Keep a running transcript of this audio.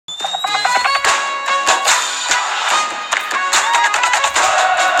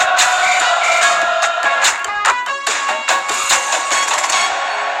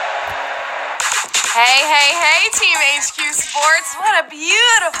Sports. What a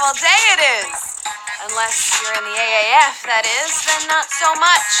beautiful day it is. Unless you're in the AAF, that is, then not so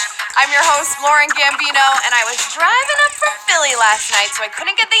much. I'm your host, Lauren Gambino, and I was driving up from Philly last night, so I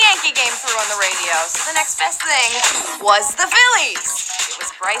couldn't get the Yankee game through on the radio. So the next best thing was the Phillies. It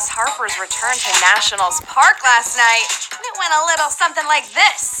was Bryce Harper's return to Nationals Park last night, and it went a little something like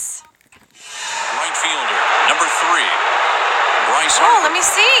this. Right fielder, number 3, Bryce Harper. Oh, let me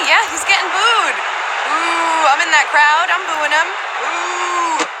see. Yeah, he's getting booed. Ooh, I'm in that crowd. I'm booing him.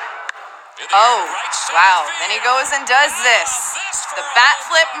 Ooh. Oh, wow. Then he goes and does this. The bat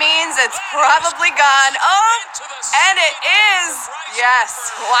flip means it's probably gone. Oh, and it is.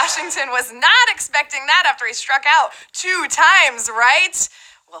 Yes, Washington was not expecting that after he struck out 2 times, right?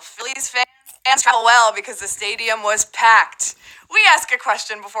 Well, Phillies fans travel well because the stadium was packed. We ask a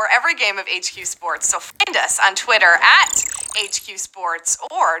question before every game of HQ Sports, so find us on Twitter at HQ Sports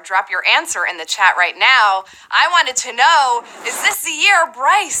or drop your answer in the chat right now. I wanted to know, is this the year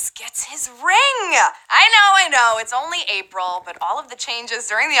Bryce gets his ring? I know, it's only April, but all of the changes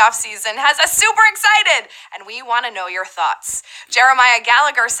during the offseason has us super excited, and we want to know your thoughts. Jeremiah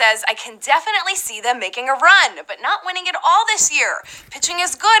Gallagher says, I can definitely see them making a run, but not winning it all this year. Pitching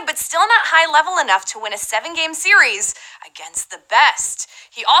is good, but still not high level enough to win a 7-game series against the best.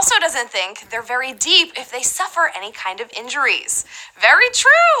 He also doesn't think they're very deep if they suffer any kind of injuries. Very true.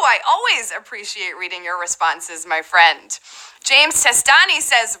 I always appreciate reading your responses, my friend. James Testani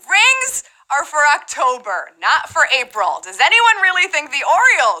says, rings are for October, not for April. Does anyone really think the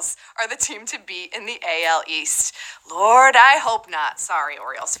Orioles are the team to beat in the AL East? Lord, I hope not. Sorry,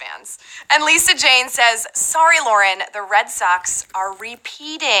 Orioles fans. And Lisa Jane says, sorry, Lauren, the Red Sox are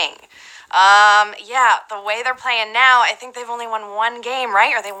repeating. Yeah, the way they're playing now, I think they've only won 1 game,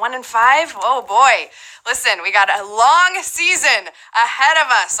 right? Are they 1-5? Oh boy. Listen, we got a long season ahead of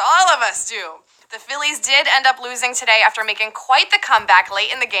us. All of us do. The Phillies did end up losing today after making quite the comeback late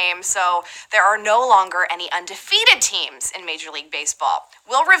in the game, so there are no longer any undefeated teams in Major League Baseball.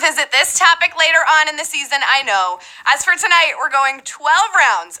 We'll revisit this topic later on in the season, I know. As for tonight, we're going 12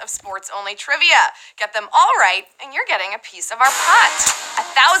 rounds of sports-only trivia. Get them all right, and you're getting a piece of our pot.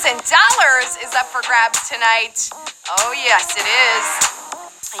 $1,000 is up for grabs tonight. Oh, yes, it is.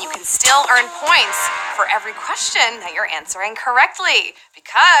 And you can still earn points for every question that you're answering correctly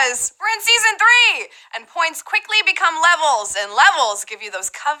because we're in season 3 and points quickly become levels and levels give you those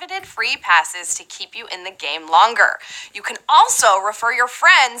coveted free passes to keep you in the game longer. You can also refer your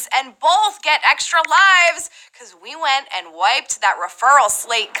friends and both get extra lives because we went and wiped that referral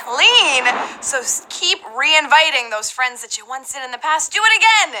slate clean. So keep re-inviting those friends that you once did in the past. Do it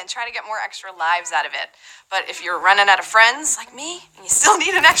again and try to get more extra lives out of it. But if you're running out of friends like me and you still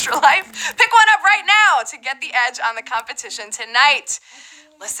need an extra life, pick one up right now to get the edge on the competition tonight.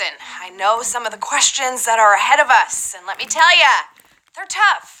 Listen, I know some of the questions that are ahead of us, and let me tell you, they're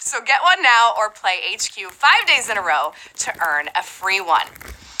tough. So get one now or play HQ 5 days in a row to earn a free one.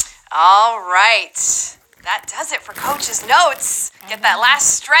 All right, that does it for Coach's Notes. Get that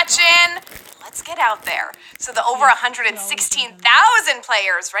last stretch in. Let's get out there. So the over 116,000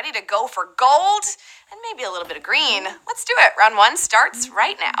 players ready to go for gold and maybe a little bit of green. Let's do it. Round 1 starts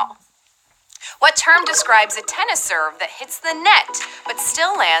right now. What term describes a tennis serve that hits the net but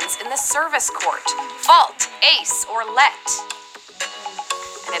still lands in the service court? Fault, ace, or let?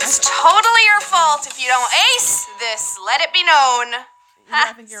 And it's totally your fault if you don't ace this. Let it be known.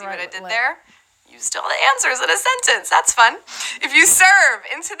 Ha, see what I did there? Used all the answers in a sentence. That's fun. If you serve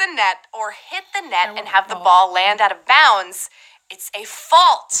into the net or hit the net and have the ball land out of bounds, it's a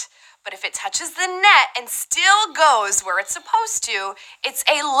fault. But if it touches the net and still goes where it's supposed to, it's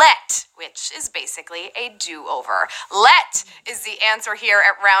a let, which is basically a do-over. Let is the answer here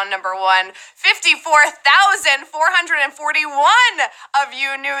at round number 1. 54,441 of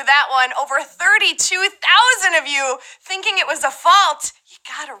you knew that one. Over 32,000 of you thinking it was a fault. You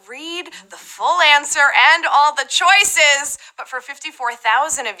gotta read the full answer and all the choices. But for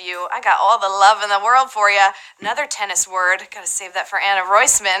 54,000 of you, I got all the love in the world for you. Another tennis word. Gotta save that for Anna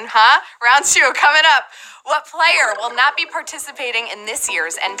Roisman, huh? Round 2 coming up. What player will not be participating in this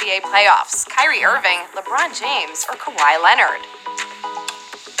year's NBA playoffs? Kyrie Irving, LeBron James, or Kawhi Leonard?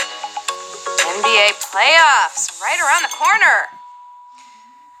 NBA playoffs right around the corner.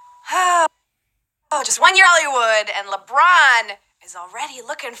 Oh, just 1 year Hollywood, and LeBron is already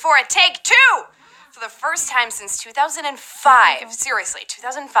looking for a take 2. For the first time since 2005, seriously,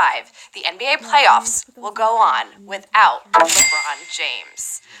 2005, the NBA playoffs will go on without LeBron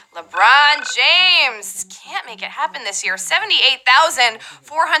James. LeBron James can't make it happen this year.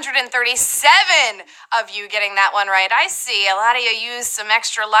 78,437 of you getting that one right. I see a lot of you used some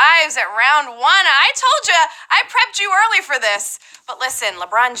extra lives at round one. I told you, I prepped you early for this. But listen,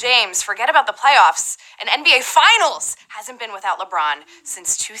 LeBron James, forget about the playoffs. An NBA Finals hasn't been without LeBron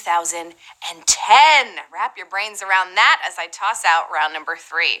since 2010. Wrap your brains around that as I toss out round number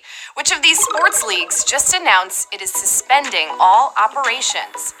 3. Which of these sports leagues just announced it is suspending all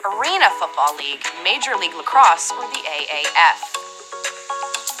operations? Arena Football League, Major League Lacrosse, or the AAF?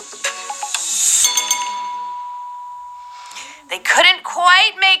 They couldn't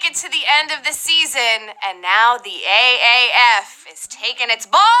quite make it to the end of the season, and now the AAF is taking its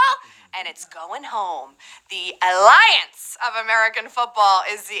ball and it's going home. The Alliance of American Football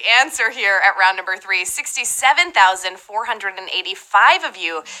is the answer here at round number 3. 67,485 of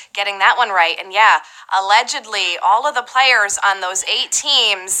you getting that one right. And yeah, allegedly, all of the players on those 8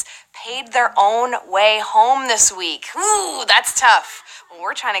 teams paid their own way home this week. Ooh, that's tough. Well,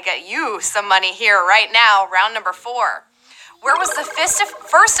 we're trying to get you some money here right now, round number 4. Where was the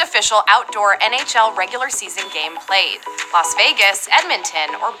first official outdoor NHL regular season game played? Las Vegas,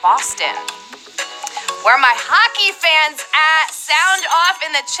 Edmonton, or Boston? Where are my hockey fans at? Sound off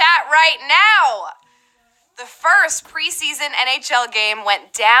in the chat right now. The first preseason NHL game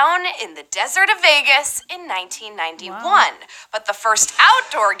went down in the desert of Vegas in 1991. Wow. But the first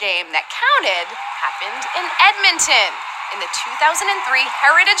outdoor game that counted happened in Edmonton in the 2003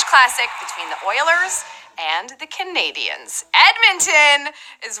 Heritage Classic between the Oilers and the Canadians. Edmonton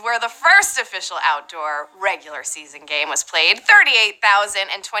is where the first official outdoor regular season game was played.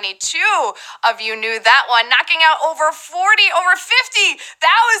 38,022 of you knew that one, knocking out over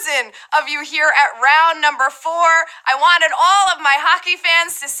 50,000 of you here at round number 4. I wanted all of my hockey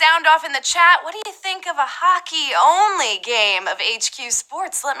fans to sound off in the chat. What do you think of a hockey-only game of HQ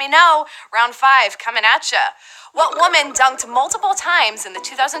Sports? Let me know. Round 5 coming at ya. What woman dunked multiple times in the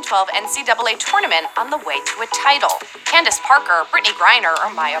 2012 NCAA tournament on the way to a title? Candace Parker, Brittany Griner, or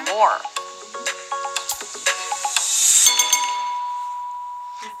Maya Moore?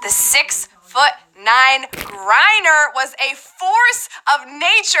 The 6'9" Griner was a force of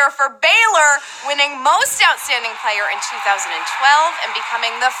nature for Baylor, winning Most Outstanding Player in 2012 and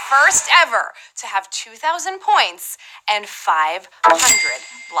becoming the first ever to have 2,000 points and 500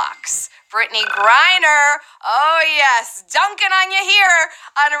 blocks. Brittany Griner, oh yes, dunking on you here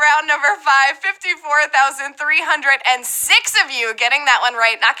on round number 5, 54,306 of you getting that one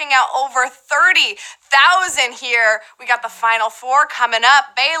right, knocking out over 30,000 here. We got the final 4 coming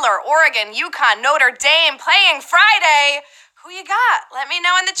up. Baylor, Oregon, UConn, Notre Dame playing Friday. Who you got? Let me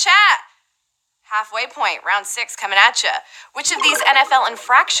know in the chat. Halfway point, round 6 coming at you. Which of these NFL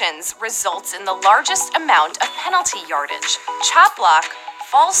infractions results in the largest amount of penalty yardage? Chop block,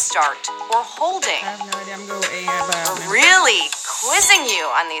 false start, or holding? I have no idea. I'm going A. We're really quizzing you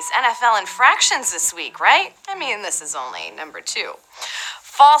on these NFL infractions this week, right? I mean, this is only number 2.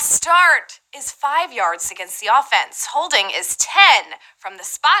 False start is 5 yards against the offense. Holding is 10 from the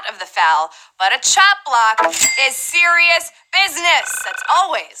spot of the foul, but a chop block is serious business. That's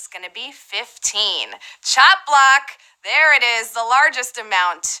always going to be 15. Chop block, there it is, the largest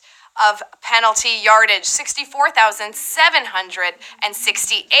amount of penalty yardage,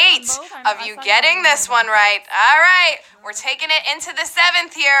 64,768 of you getting this one right. All right, we're taking it into the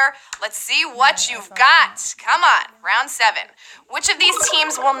 7th here. Let's see what you've got. Come on, round 7. Which of these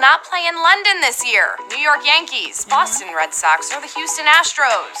teams will not play in London this year? New York Yankees, Boston Red Sox, or the Houston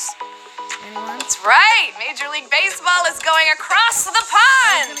Astros? That's right. Major League Baseball is going across the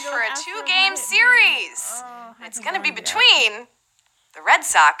pond for a 2-game series. It's going to be between the Red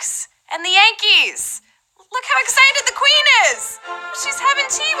Sox and the Yankees. Look how excited the Queen is. She's having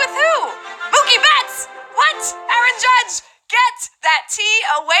tea with who? Mookie Betts. What? Aaron Judge, get that tea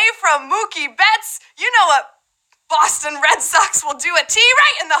away from Mookie Betts. You know what Boston Red Sox will do a tea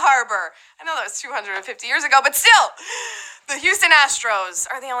right in the harbor. I know that was 250 years ago, but still, the Houston Astros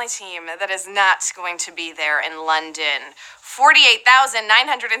are the only team that is not going to be there in London.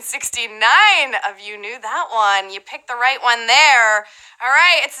 48,969 of you knew that one. You picked the right one there. All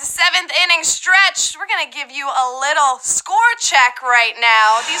right, it's the 7th inning stretch. We're going to give you a little score check right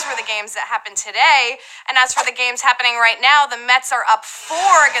now. These were the games that happened today. And as for the games happening right now, the Mets are up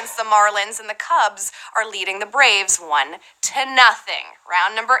 4 against the Marlins, and the Cubs are leading the Braves 1-0.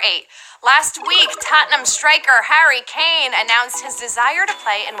 Round number 8. Last week, Tottenham striker Harry Kane announced his desire to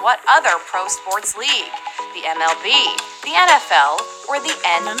play in what other pro sports league? The MLB, the NFL, or the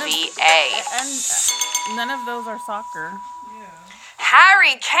None of- NBA? And none of those are soccer.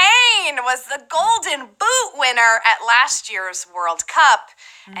 Harry Kane was the Golden Boot winner at last year's World Cup.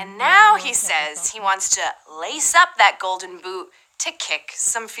 And now he says he wants to lace up that Golden Boot to kick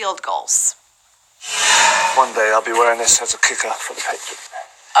some field goals. One day I'll be wearing this as a kicker for the Patriots.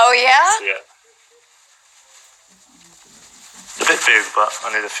 Oh, yeah? Yeah. A bit big, but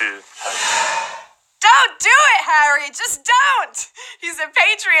I need a few. Don't do it, Harry! Just don't! He's a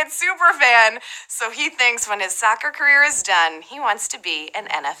Patriots superfan, so he thinks when his soccer career is done, he wants to be an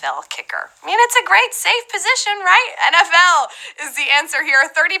NFL kicker. I mean, it's a great, safe position, right? NFL is the answer here.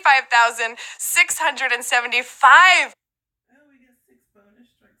 35,675. Oh, we get 6 bonus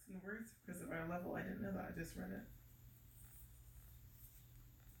strikes and words because of our level. I didn't know that. I just read it.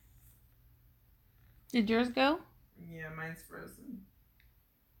 Did yours go? Yeah, mine's frozen.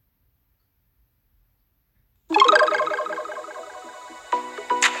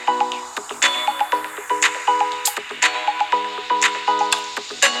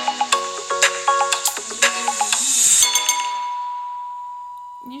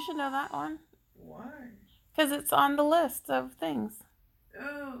 You should know that one. Why? Because it's on the list of things.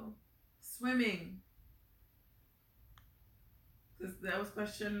 Oh, swimming. That was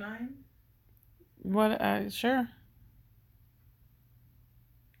question 9? What? Sure.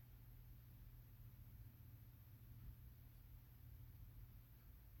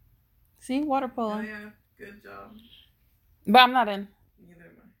 See, water polo. Oh, yeah. Good job. But I'm not in. Neither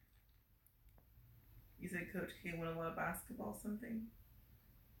am I. You said Coach K won a lot of basketball something?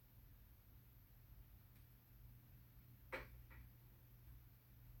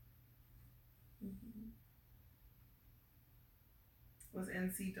 What does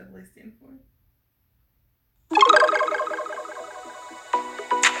NCAA stand for?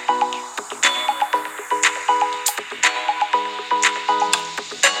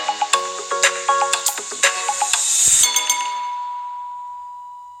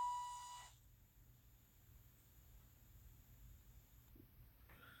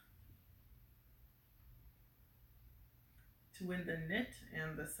 To win the knit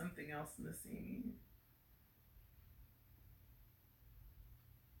and the something else in the same year.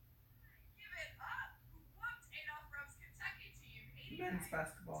 Give it up! Who whooped Adolph Rupp's Kentucky team? Men's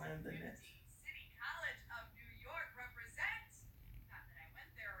basketball and the knit. City College of New York represent. Not that I went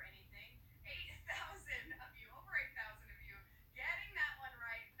there or anything. 8,000 of you, over 8,000 of you, getting that one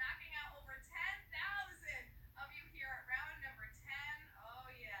right, knocking out over 10,000 of you here at round number 10. Oh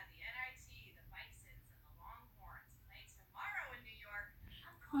yeah, the NIT, the Bisons, and the Longhorns play tomorrow in New York.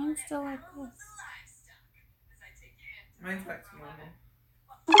 Mine's still like this. Mine's back to normal.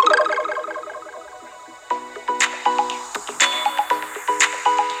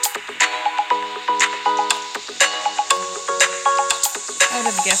 I would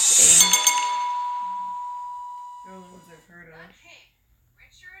have guessed A. They're the ones I've heard of.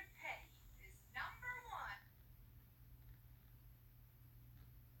 Richard Petty is number 1.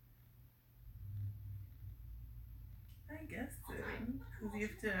 I guess so. Because you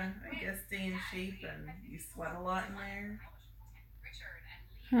have to, I guess, stay in shape and you sweat a lot in there.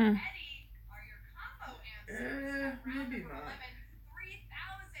 Maybe not.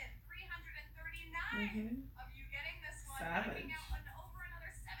 3,339 of you getting this one. Savage. Knocking out over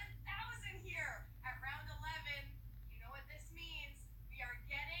another 7,000 here at round 11. You know what this means? We are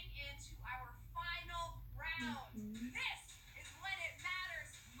getting into our final round. This is when it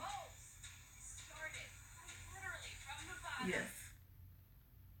matters most. We started literally from the bottom. Yes.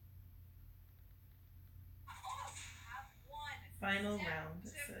 Final round,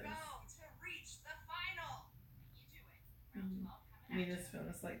 it says. To reach the final. You do it. Round 12 coming. You just feel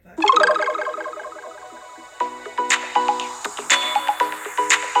this like that.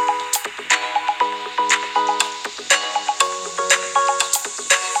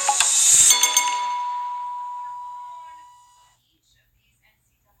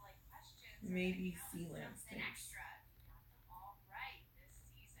 Maybe Sealand Stakes. All right this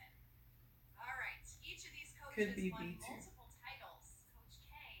season. All right, each of these coaches could be B2.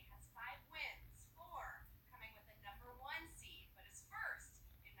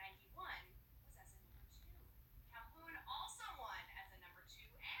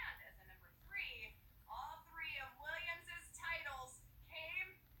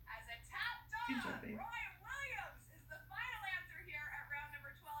 Roy Williams is the final answer here at round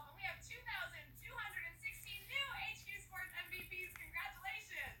number 12, and we have 2,216 new HQ Sports MVPs.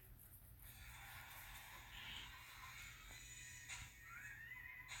 Congratulations!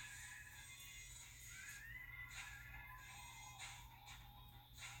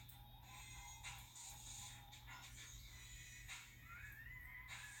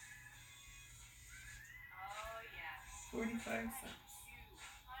 cents.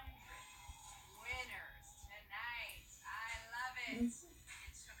 200 winners tonight. I love it.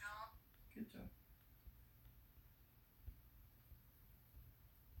 It took all. Good job.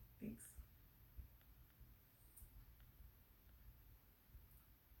 Thanks.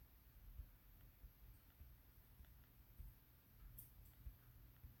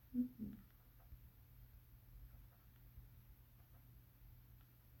 Mm-hmm.